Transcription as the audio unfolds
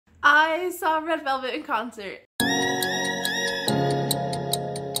I saw Red Velvet in concert.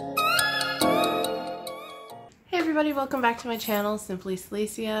 Hey everybody, welcome back to my channel, Simply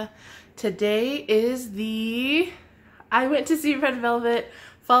Selicia. Today is the I went to see Red Velvet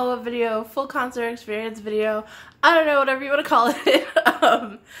follow-up video, full concert experience video. I don't know, whatever you want to call it.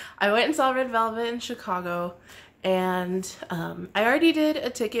 I went and saw Red Velvet in Chicago, and I already did a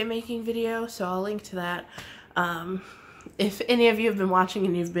ticket making video, so I'll link to that. If any of you have been watching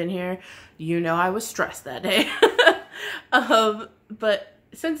and you've been here, you know I was stressed that day. But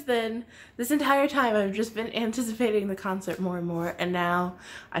since then, this entire time I've just been anticipating the concert more and more, and now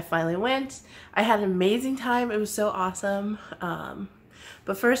I finally went. I had an amazing time. It was so awesome.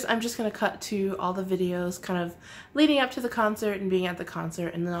 But first I'm just going to cut to all the videos kind of leading up to the concert and being at the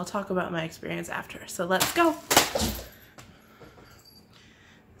concert, and then I'll talk about my experience after. So let's go!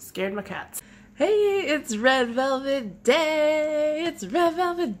 Scared my cats. Hey, it's Red Velvet Day! It's Red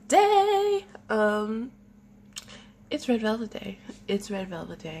Velvet Day! It's Red Velvet Day. It's Red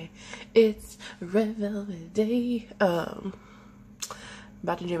Velvet Day. It's Red Velvet Day.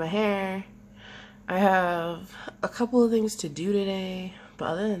 About to do my hair. I have a couple of things to do today, but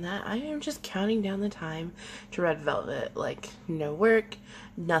other than that, I am just counting down the time to Red Velvet. Like, no work,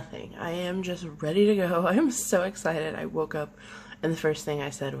 nothing. I am just ready to go. I'm so excited. I woke up and the first thing I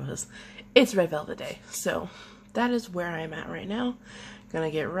said was, it's Red Velvet Day. So that is where I'm at right now.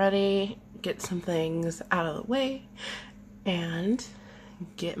 Gonna get ready, get some things out of the way, and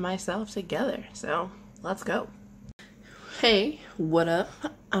get myself together. So let's go. Hey, what up?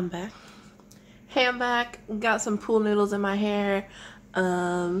 I'm back. Hey, I'm back. Got some pool noodles in my hair.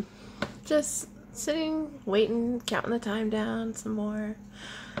 Just sitting, waiting, counting the time down some more.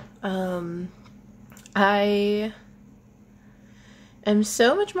 I am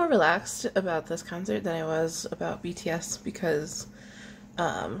so much more relaxed about this concert than I was about BTS because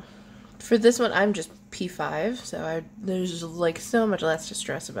for this one I'm just P5, so there's like so much less to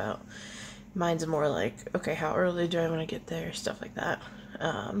stress about. Mine's more like, okay, how early do I want to get there, stuff like that.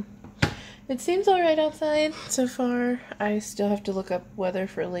 It seems alright outside so far. I still have to look up weather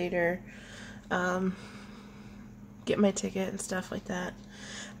for later, get my ticket and stuff like that.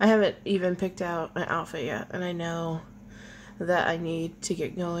 I haven't even picked out an outfit yet, and I know that I need to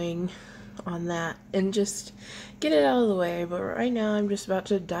get going on that and just get it out of the way. But right now I'm just about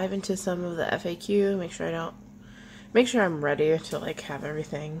to dive into some of the FAQ, make sure I'm ready to like have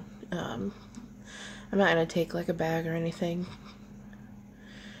everything. I'm not gonna take like a bag or anything.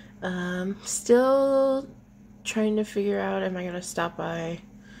 Still trying to figure out, am I gonna stop by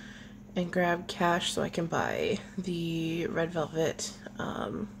and grab cash so I can buy the Red Velvet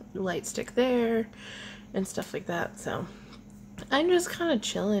light stick there and stuff like that. So I'm just kind of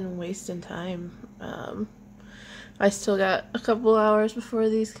chilling, wasting time. I still got a couple hours before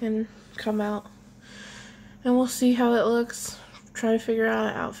these can come out, and we'll see how it looks. Try to figure out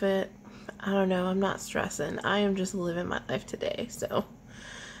an outfit. I don't know, I'm not stressing. I am just living my life today, so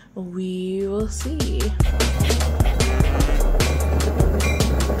we will see.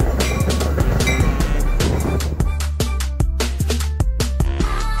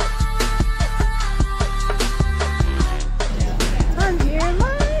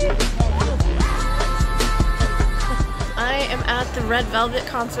 The Red Velvet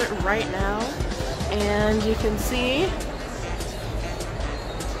concert right now, and you can see,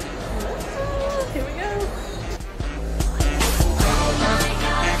 here we go.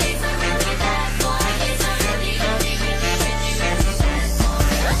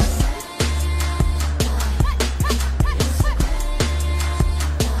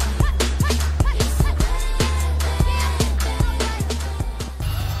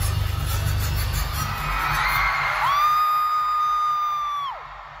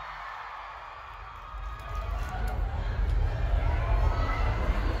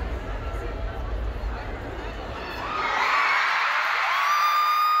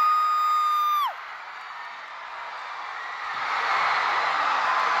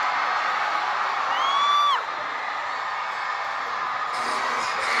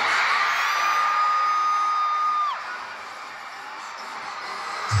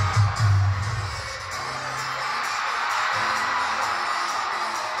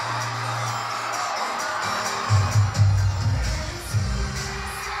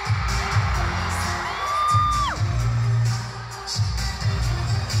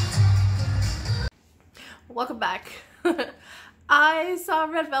 Welcome back. I saw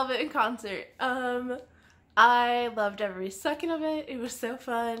Red Velvet in concert. I loved every second of it. It was so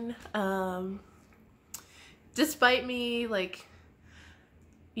fun. Despite me, like,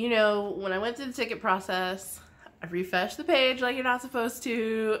 you know, when I went through the ticket process, I refreshed the page like you're not supposed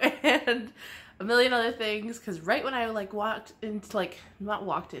to, and a million other things, because right when I like walked into, like, not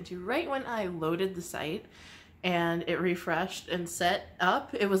walked into, right when I loaded the site and it refreshed and set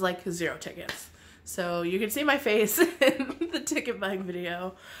up, it was like 0 tickets. So you can see my face in the ticket buying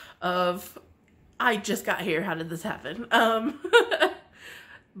video of, I just got here, how did this happen?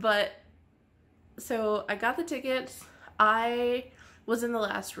 But so I got the tickets. I was in the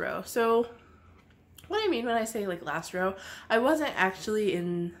last row. So what I mean when I say like last row, I wasn't actually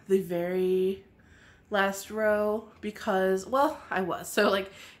in the very last row because, well, I was. So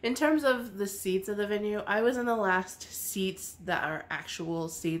like in terms of the seats of the venue, I was in the last seats that are actual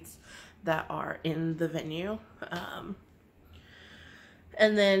seats that are in the venue.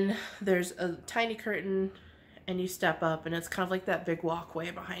 And then there's a tiny curtain and you step up and it's kind of like that big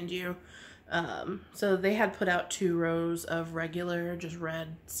walkway behind you. So they had put out 2 rows of regular, just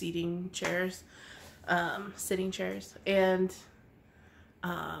red seating chairs, sitting chairs. And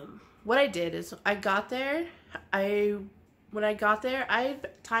what I did is I got there, when I got there, I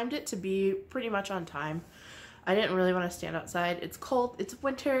timed it to be pretty much on time. I didn't really want to stand outside. It's cold, it's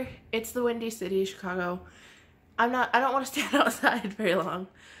winter, it's the Windy City, Chicago. I don't want to stand outside very long.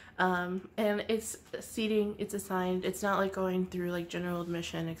 And it's seating, it's assigned, it's not like going through like general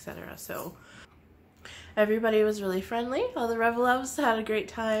admission, etc. So everybody was really friendly. All the Revelovs had a great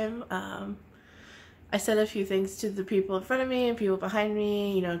time. I said a few things to the people in front of me and people behind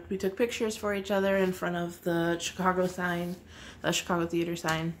me. You know, we took pictures for each other in front of the Chicago sign, the Chicago Theater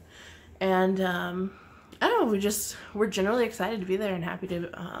sign. And I don't know, we're generally excited to be there and happy to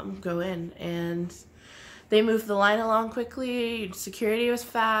go in. And they moved the line along quickly. Security was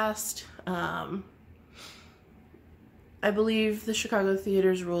fast. I believe the Chicago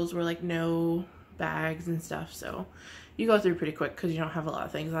Theater's rules were like no bags and stuff. So you go through pretty quick because you don't have a lot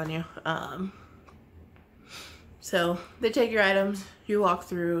of things on you. So they take your items, you walk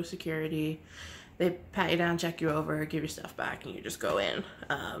through security, they pat you down, check you over, give your stuff back, and you just go in.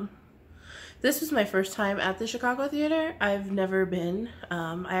 This was my first time at the Chicago Theater. I've never been.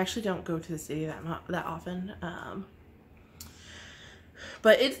 I actually don't go to the city that often.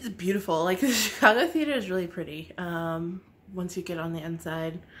 But it's beautiful. Like, the Chicago Theater is really pretty once you get on the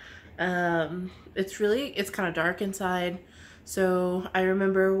inside. It's kind of dark inside. So I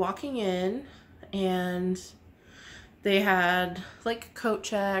remember walking in and they had like coat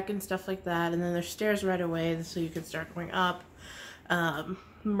check and stuff like that. And then there's stairs right away so you can start going up.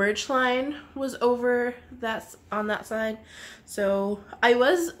 Merch line was over on that side. So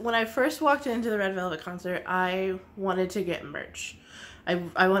when I first walked into the Red Velvet concert, I wanted to get merch.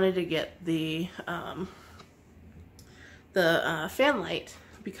 I wanted to get the fan light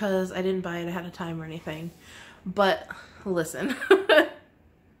because I didn't buy it ahead of time or anything. But listen,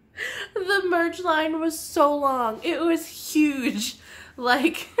 the merch line was so long. It was huge.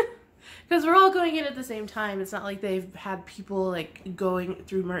 Like, because we're all going in at the same time. It's not like they've had people like going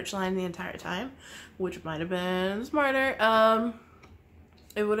through merch line the entire time, which might have been smarter.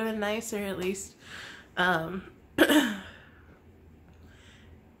 It would have been nicer at least.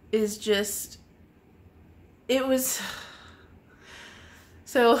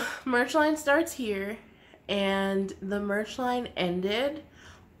 So merch line starts here and the merch line ended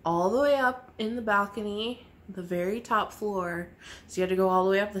all the way up in the balcony, the very top floor. So you had to go all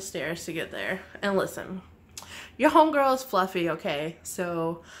the way up the stairs to get there. And listen, your homegirl is fluffy, okay?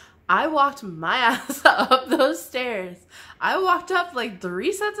 So I walked my ass up those stairs. I walked up like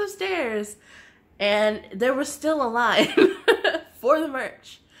 3 sets of stairs and there was still a line for the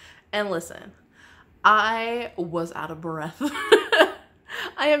merch. And listen, I was out of breath.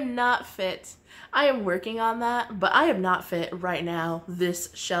 I am not fit. I am working on that, but I am not fit right now. This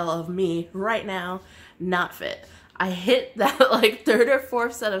shell of me right now, not fit. I hit that like 3rd or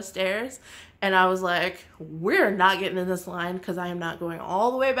 4th set of stairs and I was like, we're not getting in this line because I am not going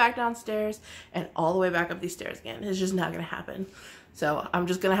all the way back downstairs and all the way back up these stairs again. It's just not going to happen. So I'm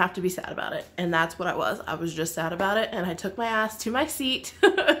just going to have to be sad about it. And that's what I was. I was just sad about it. And I took my ass to my seat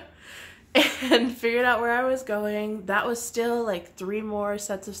and figured out where I was going. That was still like 3 more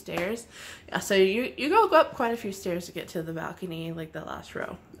sets of stairs. So you go up quite a few stairs to get to the balcony, like the last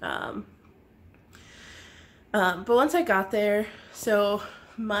row. But once I got there, so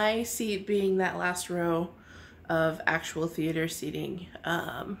my seat being that last row of actual theater seating,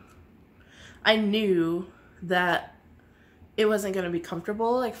 I knew that it wasn't going to be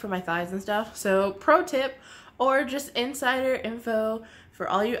comfortable like for my thighs and stuff. So pro tip, or just insider info for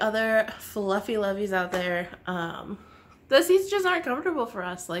all you other fluffy lovies out there, the seats just aren't comfortable for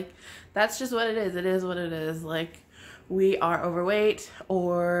us. Like, that's just what it is. It is what it is. Like, we are overweight,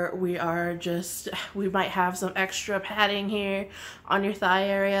 or we might have some extra padding here on your thigh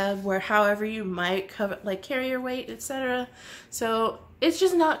area, where however you might cover, like carry your weight, etc. So it's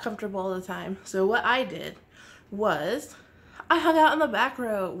just not comfortable all the time. So what I did was I hung out in the back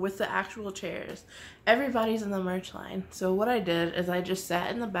row with the actual chairs. Everybody's in the merch line. So what I did is I just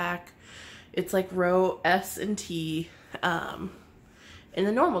sat in the back. It's like row S and T, in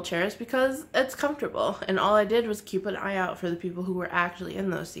the normal chairs because it's comfortable, and all I did was keep an eye out for the people who were actually in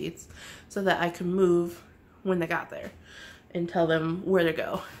those seats so that I could move when they got there and tell them where to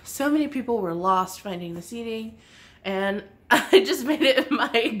go. So many people were lost finding the seating, and I just made it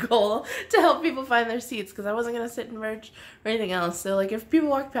my goal to help people find their seats because I wasn't going to sit in merch or anything else. So like if people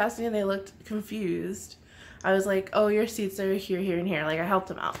walked past me and they looked confused, I was like, oh, your seats are here, here, and here. Like I helped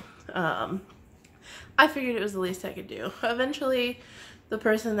them out. I figured it was the least I could do. Eventually, the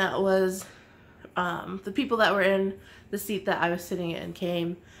person that was, the people that were in the seat that I was sitting in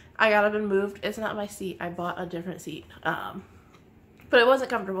came. I got up and moved. It's not my seat. I bought a different seat. But it wasn't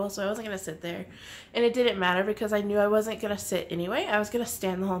comfortable, so I wasn't going to sit there. And it didn't matter because I knew I wasn't going to sit anyway. I was going to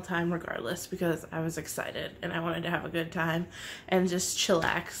stand the whole time regardless because I was excited and I wanted to have a good time and just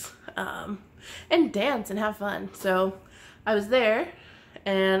chillax, and dance and have fun. So I was there,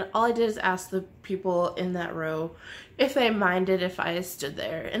 and all I did is ask the people in that row if they minded if I stood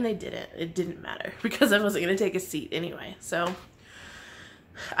there, and they didn't. It didn't matter because I wasn't going to take a seat anyway. So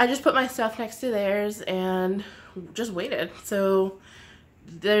I just put my stuff next to theirs and just waited. So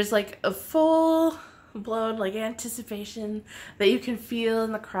there's like a full blown like anticipation that you can feel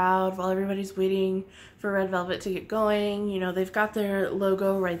in the crowd while everybody's waiting for Red Velvet to get going. You know, they've got their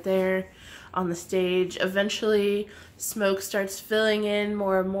logo right there on the stage. Eventually smoke starts filling in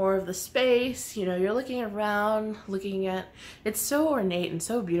more and more of the space. You know, you're looking around, looking at, it's so ornate and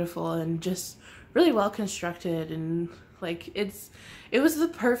so beautiful and just really well constructed, and like it was the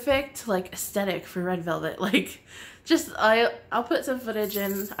perfect like aesthetic for Red Velvet. Like just I'll put some footage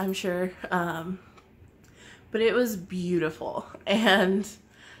in, I'm sure, but it was beautiful, and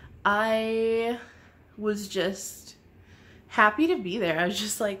I was just happy to be there. I was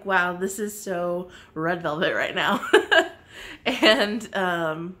just like, wow, this is so Red Velvet right now. And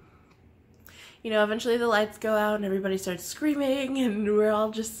you know, eventually the lights go out and everybody starts screaming, and we're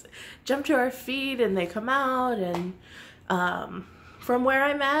all just jump to our feet, and they come out, and from where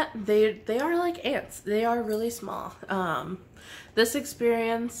I'm at, they are like ants. They are really small. This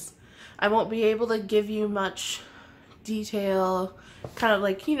experience, I won't be able to give you much detail, kind of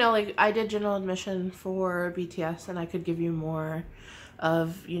like, you know, like I did general admission for BTS, and I could give you more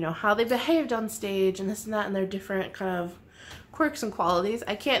of, you know, how they behaved on stage and this and that and their different kind of quirks and qualities.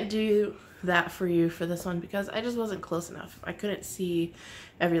 I can't do that for you for this one because I just wasn't close enough. I couldn't see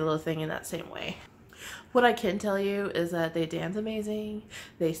every little thing in that same way. What I can tell you is that they dance amazing,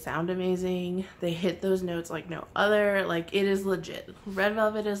 they sound amazing, they hit those notes like no other. Like, it is legit. Red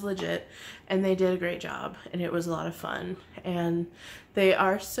Velvet is legit, and they did a great job, and it was a lot of fun. And they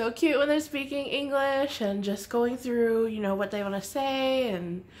are so cute when they're speaking English and just going through, you know, what they want to say,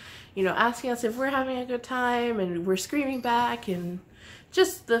 and, you know, asking us if we're having a good time, and we're screaming back, and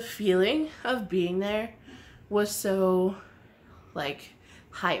just the feeling of being there was so, like,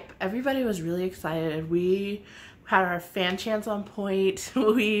 hype. Everybody was really excited. We had our fan chants on point.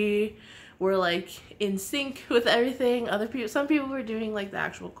 We were like in sync with everything. Some people were doing like the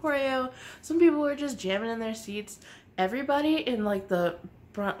actual choreo. Some people were just jamming in their seats. Everybody in like the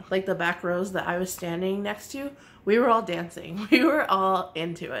front, like the back rows that I was standing next to, we were all dancing. We were all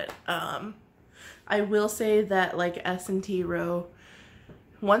into it. I will say that like S and T row,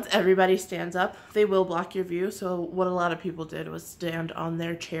 once everybody stands up, they will block your view. So what a lot of people did was stand on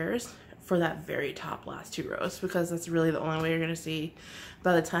their chairs for that very top last two rows, because that's really the only way you're going to see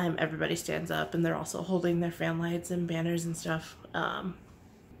by the time everybody stands up, and they're also holding their fan lights and banners and stuff.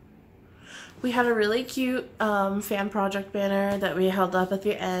 We had a really cute fan project banner that we held up at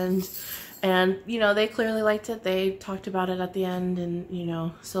the end, and, you know, they clearly liked it. They talked about it at the end, and, you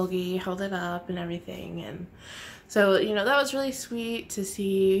know, Silgi held it up and everything, and so, you know, that was really sweet to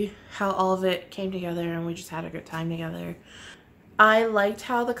see how all of it came together, and we just had a good time together. I liked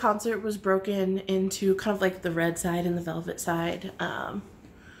how the concert was broken into kind of like the red side and the velvet side.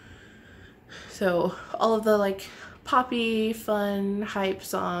 So all of the like poppy, fun, hype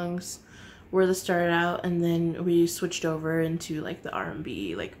songs were the start out, and then we switched over into like the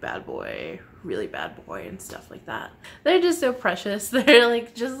R&B, like Bad Boy, Really Bad Boy, and stuff like that. They're just so precious. They're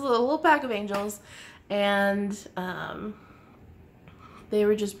like just a little pack of angels. And they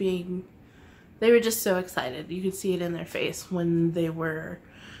were just so excited. You could see it in their face when they were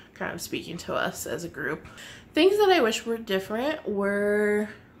kind of speaking to us as a group. Things that I wish were different were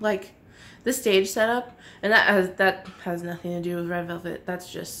like the stage setup, and that has nothing to do with Red Velvet.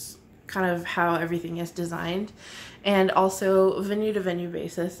 That's just kind of how everything is designed. And also venue to venue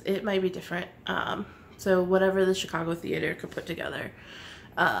basis, it might be different. So whatever the Chicago theater could put together,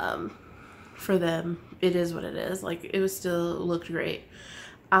 for them, it is what it is. Like, it was still looked great.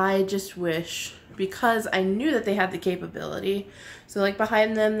 I just wish, because I knew that they had the capability, so like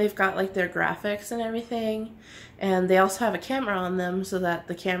behind them they've got like their graphics and everything, and they also have a camera on them so that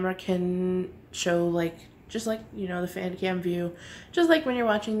the camera can show like, just like, you know, the fan cam view, just like when you're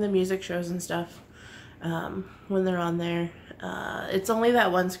watching the music shows and stuff, when they're on there. It's only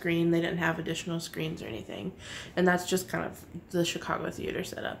that one screen. They didn't have additional screens or anything, and that's just kind of the Chicago theater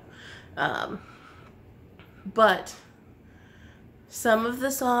setup. But some of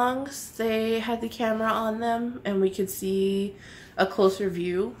the songs, they had the camera on them and we could see a closer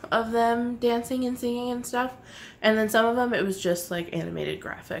view of them dancing and singing and stuff. And then some of them, it was just like animated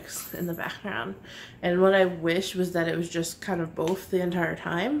graphics in the background. And what I wish was that it was just kind of both the entire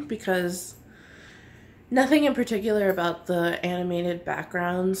time, because nothing in particular about the animated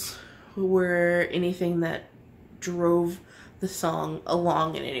backgrounds were anything that drove the song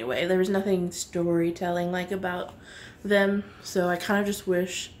along in any way. There was nothing storytelling like about them, so I kind of just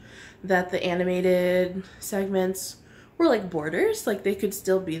wish that the animated segments were like borders, like they could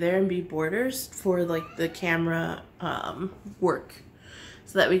still be there and be borders for like the camera work,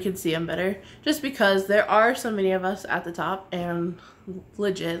 so that we could see them better, just because there are so many of us at the top, and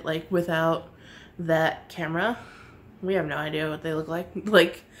legit, like, without that camera we have no idea what they look like.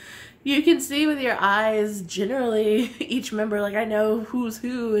 Like, you can see with your eyes generally each member, like I know who's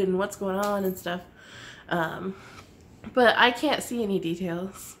who and what's going on and stuff, but I can't see any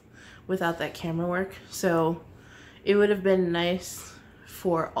details without that camera work. So it would have been nice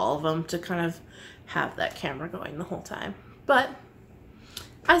for all of them to kind of have that camera going the whole time, but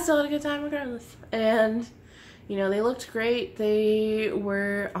I still had a good time regardless. And you know, they looked great, they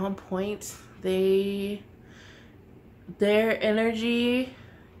were on point, their energy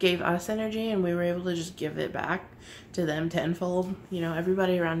gave us energy, and we were able to just give it back to them tenfold. You know,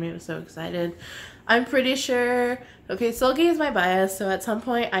 everybody around me was so excited. I'm pretty sure, okay, Solgate is my bias, so at some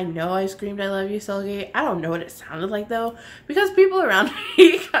point I know I screamed I love you, Solgate. I don't know what it sounded like though, because people around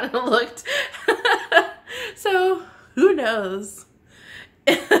me kind of looked so who knows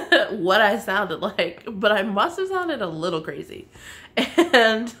what I sounded like, but I must have sounded a little crazy.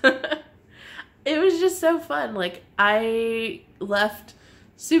 And it was just so fun. Like, I left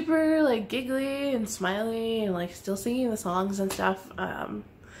super like giggly and smiley and like still singing the songs and stuff.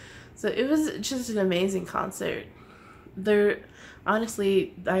 So it was just an amazing concert. There,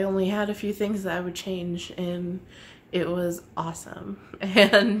 honestly, I only had a few things that I would change, and it was awesome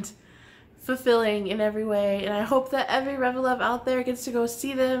and fulfilling in every way. And I hope that every Rebel Love out there gets to go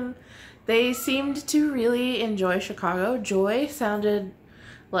see them. They seemed to really enjoy Chicago. Joy sounded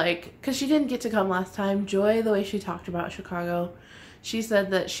like, because she didn't get to come last time, Joy, the way she talked about Chicago, she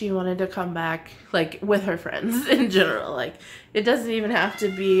said that she wanted to come back, like, with her friends in general. Like, it doesn't even have to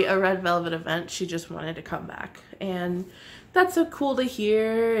be a Red Velvet event. She just wanted to come back. And that's so cool to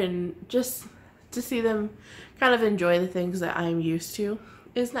hear, and just to see them kind of enjoy the things that I'm used to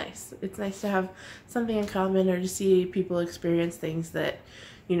is nice. It's nice to have something in common, or to see people experience things that,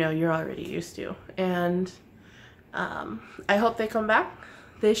 you know, you're already used to. And I hope they come back.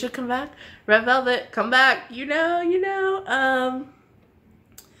 They should come back. Red Velvet, come back. You know.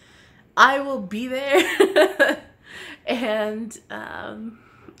 I will be there. And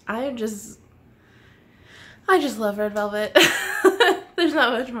I just love Red Velvet. There's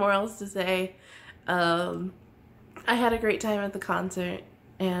not much more else to say. I had a great time at the concert,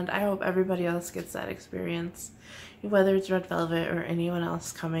 and I hope everybody else gets that experience, whether it's Red Velvet or anyone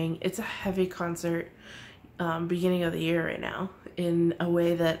else coming. It's a heavy concert, beginning of the year right now, in a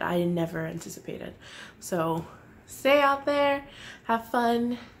way that I never anticipated. So stay out there, have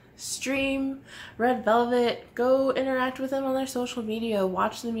fun, stream Red Velvet, go interact with them on their social media,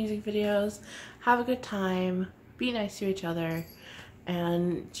 watch the music videos, have a good time, be nice to each other,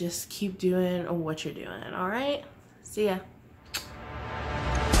 and just keep doing what you're doing. All right, see ya.